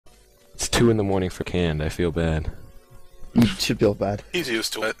2 in the morning for canned. I feel bad. You should feel bad. He's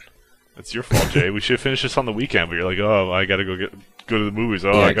used to it. That's your fault, Jay. We should finish this on the weekend, but you're like, oh, I gotta go to the movies.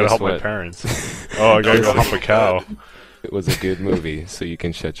 Oh, Yeah, I gotta guess help my what? parents. Oh, I gotta go hump a cow. It was a good movie, so you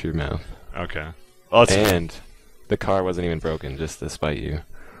can shut your mouth. Okay. Well, that's And the car wasn't even broken, just to spite you.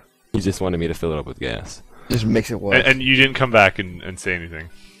 You just wanted me to fill it up with gas. Just makes it worse. and you didn't come back and say anything.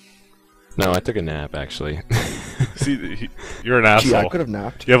 No, I took a nap, actually. See, you're an Gee, I asshole. could have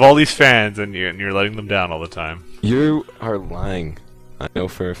napped. You have all these fans, and you're letting them down all the time. You are lying. I know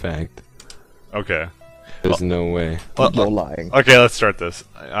for a fact. Okay. There's no way. You're lying. Okay, let's start this.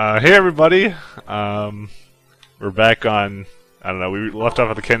 Hey, everybody. We're back on. I don't know. We left off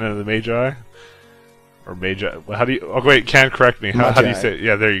at the Canon of the Magi, or Magi. How do you? Oh wait, Can correct me. How do you say it?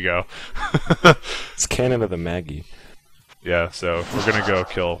 Yeah, there you go. It's Canada the Maggie. Yeah. So we're gonna go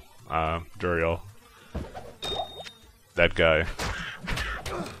kill Duriel. That guy.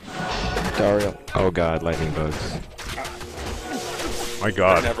 Dario. Oh god, lightning bugs. My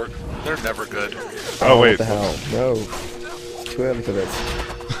God. They're never good. Oh What wait. the hell? No. Too early for this.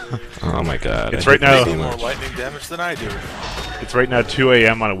 Oh my god. It's I right hate now- this They too do more much. lightning damage than I do. It's right now 2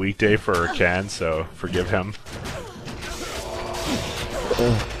 a.m. on a weekday for Can, so forgive him.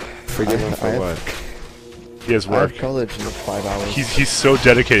 Forgive him for I have- what? He has I work. have college in 5 hours. He's so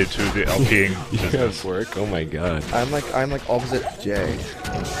dedicated to the LPing You business. have work? Oh my god. I'm like opposite Jay.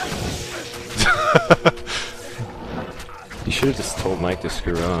 You should have just told Mike to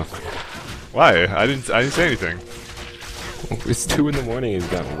screw off. Why? I didn't say anything. It's 2 in the morning. He's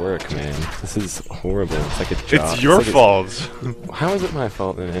got work, man. This is horrible. It's like a job. It's your like fault. How is it my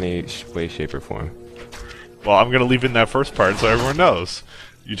fault in any way, shape, or form? Well, I'm gonna leave in that first part so everyone knows.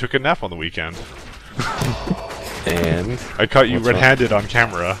 You took a nap on the weekend. And I caught you What's wrong? red-handed on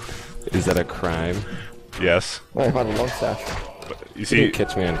camera. is that a crime? Yes. I had a long stash. But you You see, didn't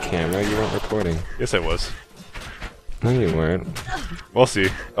catch me on camera. You weren't recording. yes, I was. No, you weren't. We'll see.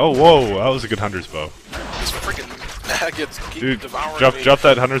 Oh, whoa, that was a good hunter's bow. These freaking maggots keep Dude, devouring me. drop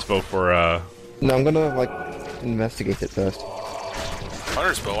that hunter's bow for, No, I'm gonna like investigate it first.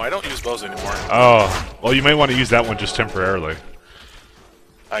 Hunter's bow. I don't use bows anymore. Oh, well, you may want to use that one just temporarily.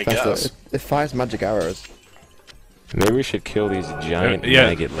 I That's guess. it fires magic arrows. Maybe we should kill these giant yeah.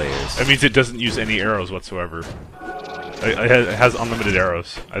 maggot layers. That means it doesn't use any arrows whatsoever. It has unlimited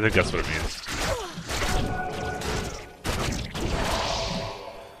arrows. I think that's what it means.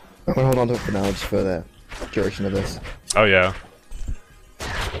 I'm gonna hold on to it for now just for the duration of this. Oh, yeah.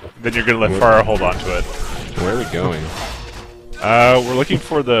 Then you're gonna let Farah hold on to it. Where are we going? We're looking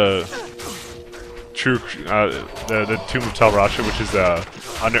for the true, the Tomb of Tel Rasha, which is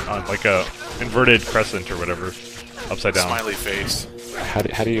like a inverted crescent or whatever, upside down. Smiley face.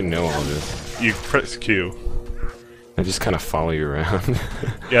 How do you know all this? You press Q. I just kind of follow you around.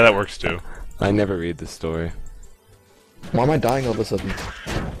 Yeah, that works too. I never read the story. Why am I dying all of a sudden?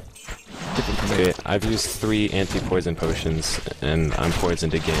 Different from me. Okay, I've used 3 anti-poison potions, and I'm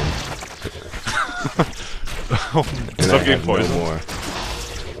poisoned again. And I Stop getting have no poisoned. more.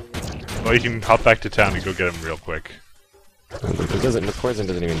 Well, you can hop back to town and go get him real quick. The poison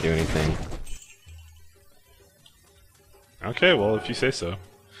doesn't even do anything. Okay, well, if you say so.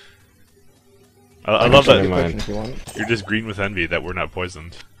 I I love can Never show you that a mind. potion if you want. you're just green with envy that we're not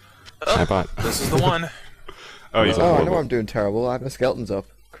poisoned. I bought. This is the one. Oh, you Oh, Oh, I know horrible. I'm doing terrible. I have my skeletons up.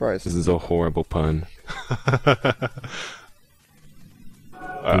 Christ. This is a horrible pun.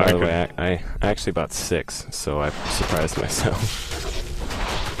 I By the could- way, I actually bought 6, so I surprised myself.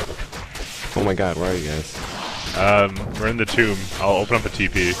 Oh my god, where are you guys? we're in the tomb. I'll open up a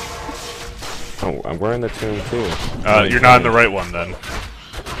TP. Oh, we're in the tomb too. You're not in the right one then.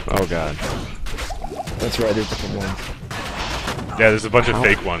 Oh god. That's right, there's different ones. Yeah, there's a bunch of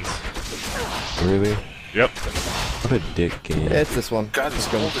fake ones. Really? Yep. What a dick game. Yeah, it's this one. God, this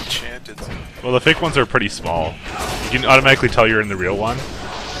Let's go. old enchanted. Well, the fake ones are pretty small. You can automatically tell you're in the real one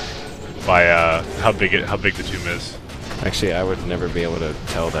by how big the tomb is. Actually, I would never be able to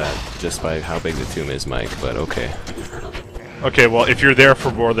tell that just by how big the tomb is, Mike, but okay. Okay, well, if you're there for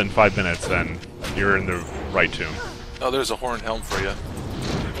more than 5 minutes, then you're in the right tomb. Oh, there's a horned helm for you.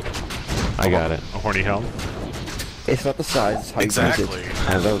 I got it. A horny helm. It's not the size, it's how you Exactly. use it.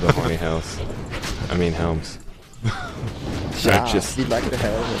 I love the horny house. I mean helms. Yeah, just- you'd like to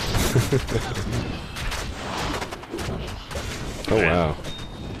have it. Oh Man. wow.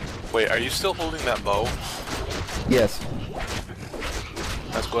 Wait, are you still holding that bow? Yes.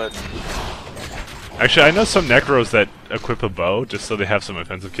 That's good. Actually, I know some Necros that equip a bow just so they have some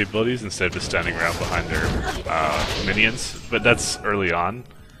offensive capabilities instead of just standing around behind their minions, but that's early on.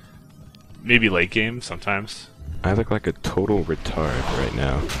 Maybe late game, sometimes. I look like a total retard right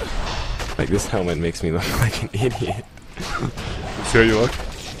now. Like, this helmet makes me look like an idiot. See how you look?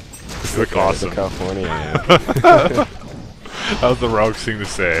 You look awesome. Look how horny I am. That was the wrong thing to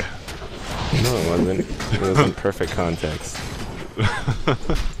say. No, it wasn't. It was in perfect context.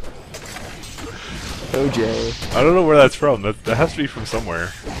 OJ. I don't know where that's from. That has to be from somewhere.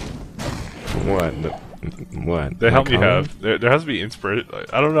 What? What? The helmet you color? have. There has to be inspiration.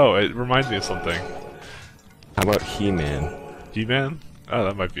 I don't know. It reminds me of something. How about He-Man? He-Man? Oh,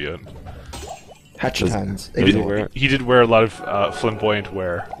 that might be it. Hatchet hands. Does he wear? He did wear a lot of flamboyant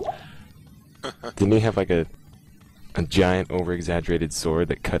wear. Didn't he have like a giant, over-exaggerated sword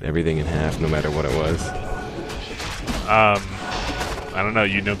that cut everything in half, no matter what it was? I don't know.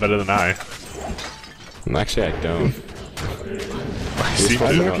 You know better than I. Actually, I don't. I seem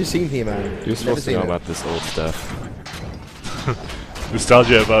I've to. never seen He-Man. You're supposed to know about this old stuff.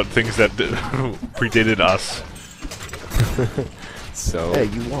 Nostalgia about things that predated us. So. Hey,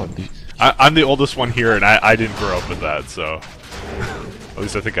 you won. I'm the oldest one here, and I didn't grow up with that, so... At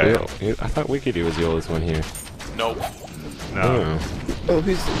least I think I am. I thought Wickedy was the oldest one here. Nope. No. Oh,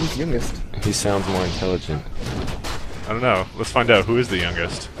 who's youngest? He sounds more intelligent. I don't know. Let's find out. Who is the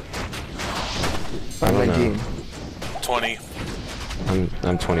youngest? I'm don't know. 19. 20.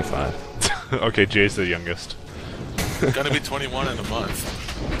 I'm 25. Okay, Jay's the youngest. Gonna be 21 in a month.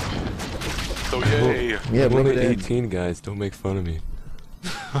 So yay. Yeah, I'm bring only it in. 18, guys. Don't make fun of me.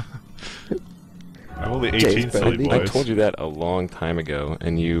 I'm only Jay's 18, silly better than I boys. told you that a long time ago,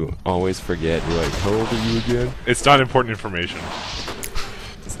 and you always forget. You're like, how old are you again? It's not important information.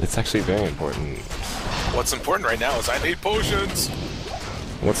 It's actually very important. What's important right now is I need potions.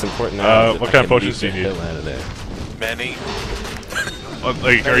 What's important now is that what I kind of can potions beat do you the need? hell out of there. Many.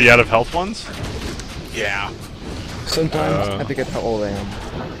 Like, are you out of health ones? Yeah. Sometimes I forget how old I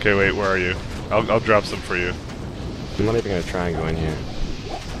am. Okay, wait, where are you? I'll drop some for you. I'm not even gonna try and go in here.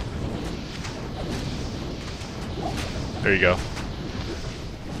 There you go.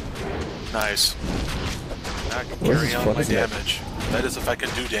 Nice. Now I can Where's carry his on foot, my isn't it? damage. That is if I can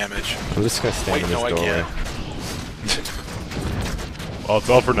do damage. I'm just gonna stand Wait, in no, I this doorway. can't. Well, it's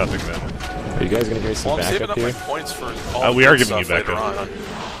all for nothing then. Are you guys gonna give me some Well, I'm saving backup up my here? points for all We the are good giving you stuff later backup. on.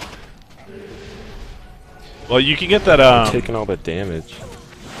 Well, you can get that, Taking all the damage.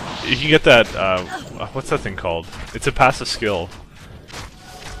 you can get that, what's that thing called? It's a passive skill.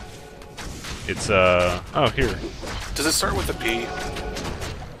 It's, oh, here. Does it start with a P?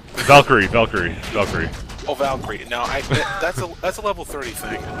 Valkyrie. Oh, Valkyrie. Now, that's a level 30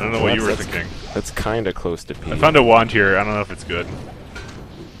 thing. I don't know what you were thinking. That's kinda close to P. I found a wand here, I don't know if it's good.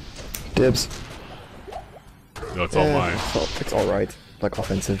 Dibs. No, it's all mine. It's alright. Like,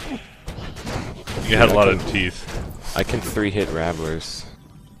 offensive. You had a lot of teeth. I can 3-hit Ravelers.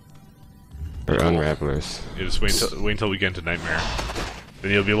 Or Unravelers. You just wait until we get into Nightmare.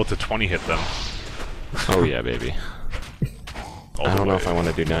 Then you'll be able to 20-hit them. Oh yeah, baby. All I the don't know way. if I want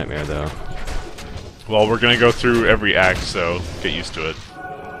to do Nightmare though. Well, we're gonna go through every act, so get used to it.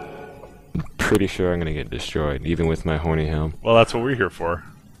 Pretty sure I'm gonna get destroyed, even with my horny helm. Well, that's what we're here for.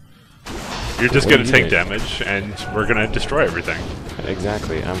 You're just What do gonna you take mean? damage, and we're gonna destroy everything.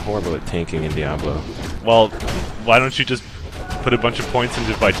 Exactly. I'm horrible at tanking in Diablo. Well, why don't you just put a bunch of points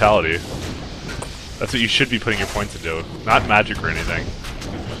into Vitality? That's what you should be putting your points into, not magic or anything.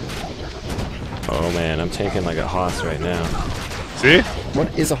 Oh man, I'm tanking like a hoss right now. See?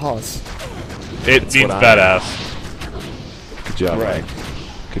 What is a horse? It means what I am. badass. Good job, Right.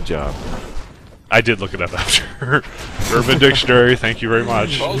 Mike. Good job. I did look it up after. Urban Dictionary, thank you very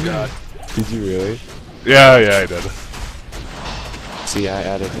much. Oh, God. Did you really? Yeah, I did. See, I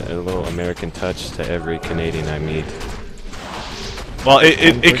added a little American touch to every Canadian I meet. Well,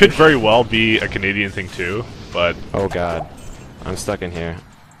 it could very well be a Canadian thing too, but Oh god. I'm stuck in here.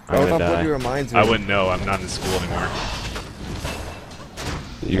 I'm Oh, gonna that bloody die. reminds me. I wouldn't know. I'm not in school anymore.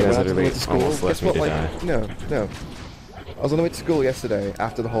 You Yeah, guys when I literally went to school, almost left guess me what, to like, die. No. I was on the way to school yesterday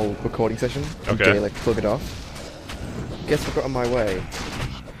after the whole recording session. and Okay. Jay, like, plug it off. Guess what got on my way?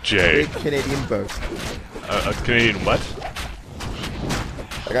 Jay, Big Canadian boat. a Canadian what?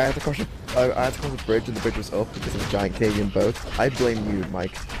 Like, I had to cross the bridge and the bridge was up because of a giant Canadian boat. I blame you,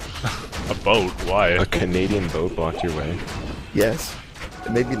 Mike. A boat? Why? A Canadian boat blocked your way. Yes.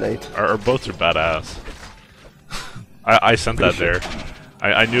 It made me late. Our boats are badass. I sent that there.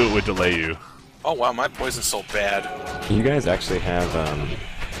 I knew it would delay you. Oh, wow, my poison's so bad. You guys actually have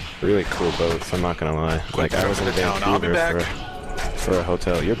really cool boats, I'm not gonna lie. Like I was in Quick, down. I'll be Vancouver back. for a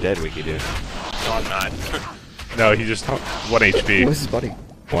hotel. You're dead, Wiki dude. No, I'm not. No, he just 1 HP. Where's his buddy?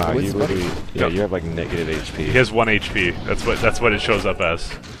 Wow, Where's you his buddy? really you have like negative HP. He has 1 HP. That's what it shows up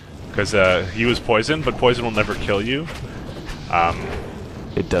as. Because he was poisoned, but poison will never kill you.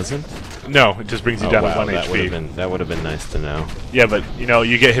 It doesn't? No, it just brings you Oh down wow, to 1 that would have HP. been nice to know. Yeah, but you know,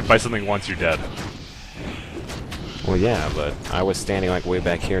 you get hit by something once, you're dead. Well, yeah, but I was standing like way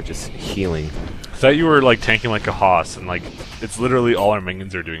back here, just healing. I thought you were like tanking like a hoss, and like it's literally all our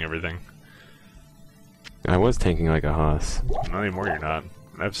minions are doing everything. I was tanking like a hoss. Not anymore, you're not.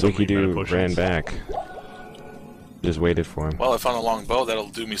 I have so many Wiki meta Do potions. ran back. Just waited for him. Well, I found a long bow. That'll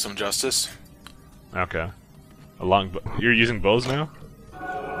do me some justice. Okay. A long you're using bows now?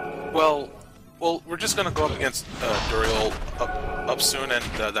 Well, we're just gonna go up against Duriel up soon, and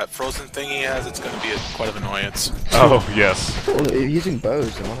that frozen thing he has, it's gonna be quite of annoyance. Oh, yes. Well, if you're using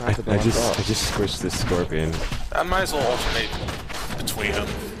bows, then why I have to block off? just squished this scorpion. I might as well alternate between them.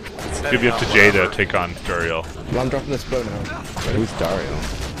 Give you up to Jay to take on Duriel. Well, I'm dropping this bow now. But who's Dario?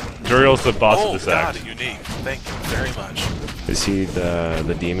 Duriel's the boss Oh of this god, act. unique. Thank you very much. Is he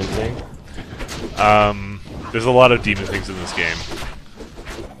the demon thing? There's a lot of demon things in this game.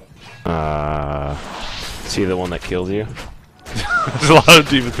 Is he the one that kills you? There's a lot of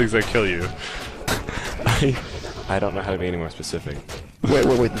demon things that kill you. I don't know how to be any more specific. Wait,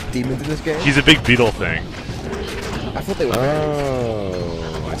 the demons in this game? He's a big beetle thing. I thought they were fairies.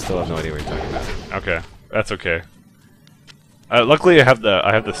 Oh, I still have no idea what you're talking about. Okay, that's okay. Luckily, I have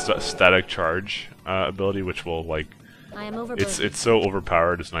the static charge ability, which will like I am overburdened. it's so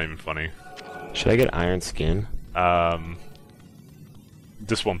overpowered. It's not even funny. Should I get iron skin?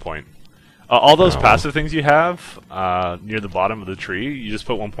 Just 1 point. All those Oh. passive things you have near the bottom of the tree, you just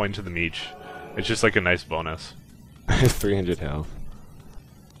put 1 point to them each. It's just like a nice bonus. I have 300 health.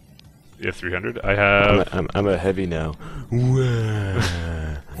 You have 300. I have. I'm a heavy now. Oh,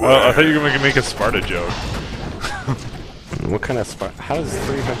 I thought you were gonna make a Sparta joke. What kind of spot? How does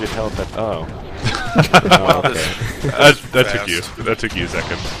 300 health? Oh. Wow, Oh, okay. That took you. That took you a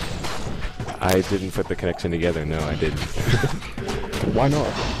second. I didn't put the connection together. No, I didn't. Why not?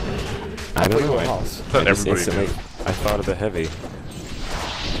 I don't thought you know. were I, a hoss. I just Everybody instantly. did. I thought of the heavy.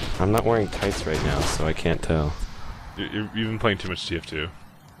 I'm not wearing tights right now, so I can't tell. You've been playing too much TF2.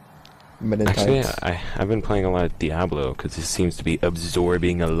 Men in Actually, tights. I've been playing a lot of Diablo because it seems to be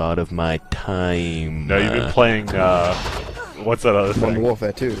absorbing a lot of my time. No, you've been playing. What's that other Modern thing?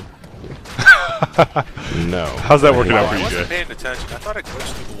 Warfare 2. No. How's that working Oh, out for I you, wasn't Jay? paying attention. I thought I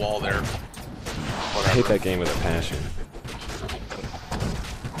glitched through the wall there. I hate that game with a passion.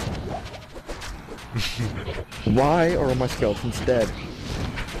 Why are all my skeletons dead?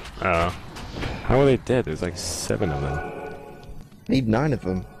 Oh. How are they dead? There's like 7 of them. I need 9 of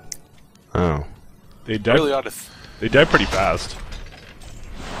them. Oh. They died. Really ought to. They died pretty fast.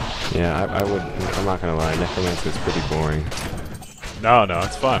 Yeah, I would. I'm not gonna lie. Necromancer is pretty boring. No,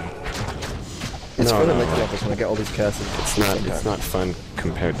 it's fun. It's No, fun no, in like like- levels when I get all these curses. It's not. It's not fun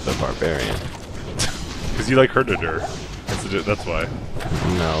compared to the barbarian. Because you like Herditor. That's why.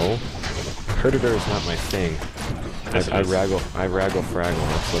 No. Herditor is not my thing. Yes, it I is. raggle fraggle.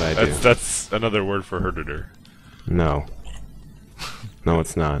 That's what I do. That's another word for Herditor. No. No,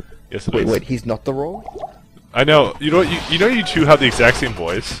 it's not. Yes, it Wait, is. he's not the role? I know. You know what? You know you two have the exact same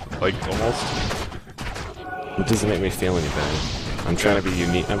voice, like almost. It doesn't make me feel any better. I'm trying to be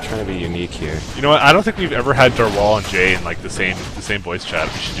unique. I'm trying to be unique here. You know what? I don't think we've ever had Darwal and Jay in like the same voice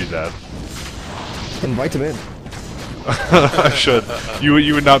chat. We should do that. Invite him in. I should.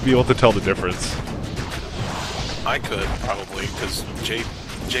 You would not be able to tell the difference. I could probably because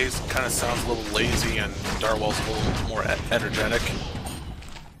Jay's kind of sounds a little lazy and Darwell's a little more energetic.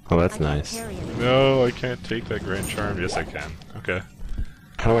 Oh, that's I can't nice. carry it. No, I can't take that Grand Charm. Yes, I can. Okay.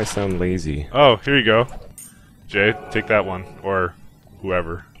 How do I sound lazy? Oh, here you go. Jay, take that one, or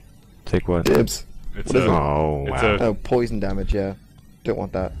whoever. Take what? Dibs. It's What is it? Oh, It's wow. Oh, poison damage, yeah. Don't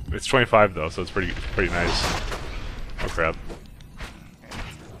want that. It's 25 though, so it's pretty nice. Oh crap!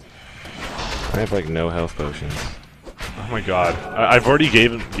 I have like no health potions. Oh my god! I've already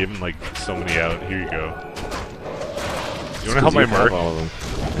given like so many out. Here you go. You wanna help my You have merc? all of them.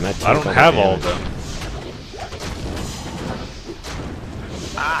 And I take don't the have all of damage. them.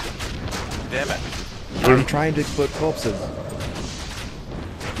 Damn it! I'm trying to explode corpses.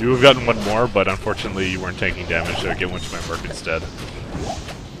 You would have gotten one more, but unfortunately you weren't taking damage, so I get one to my merc instead.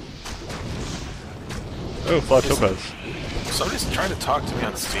 Oh, Flat Topaz. Somebody's trying to talk to me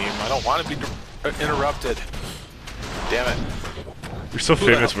on Steam. I don't want to be interrupted. Damn it! You're so Who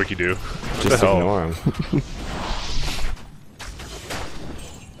the famous, hell? Wikidoo. What Just the hell? ignore them.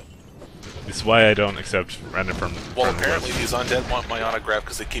 This is why I don't accept random from. Well, friend apparently requests. these undead want my autograph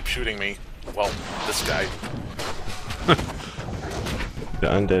because they keep shooting me. Well, this guy. The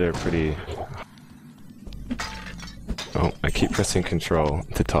undead are pretty. Oh, I keep pressing control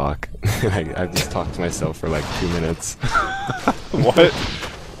to talk. I've just talked to myself for like 2 minutes. What?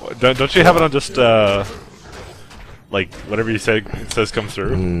 Don't you have it on just like whatever you say it says come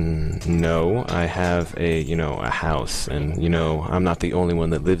through? No, I have a a house, and I'm not the only one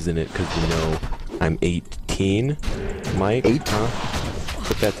that lives in it because I'm 18. Mike, 8? huh?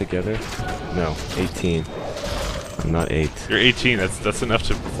 Put that together. No, 18. I'm not 8. You're 18. That's enough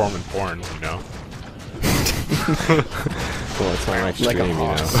to perform in porn, Well, it's on my Like a stream,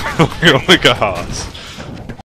 hoss. You're like a hoss.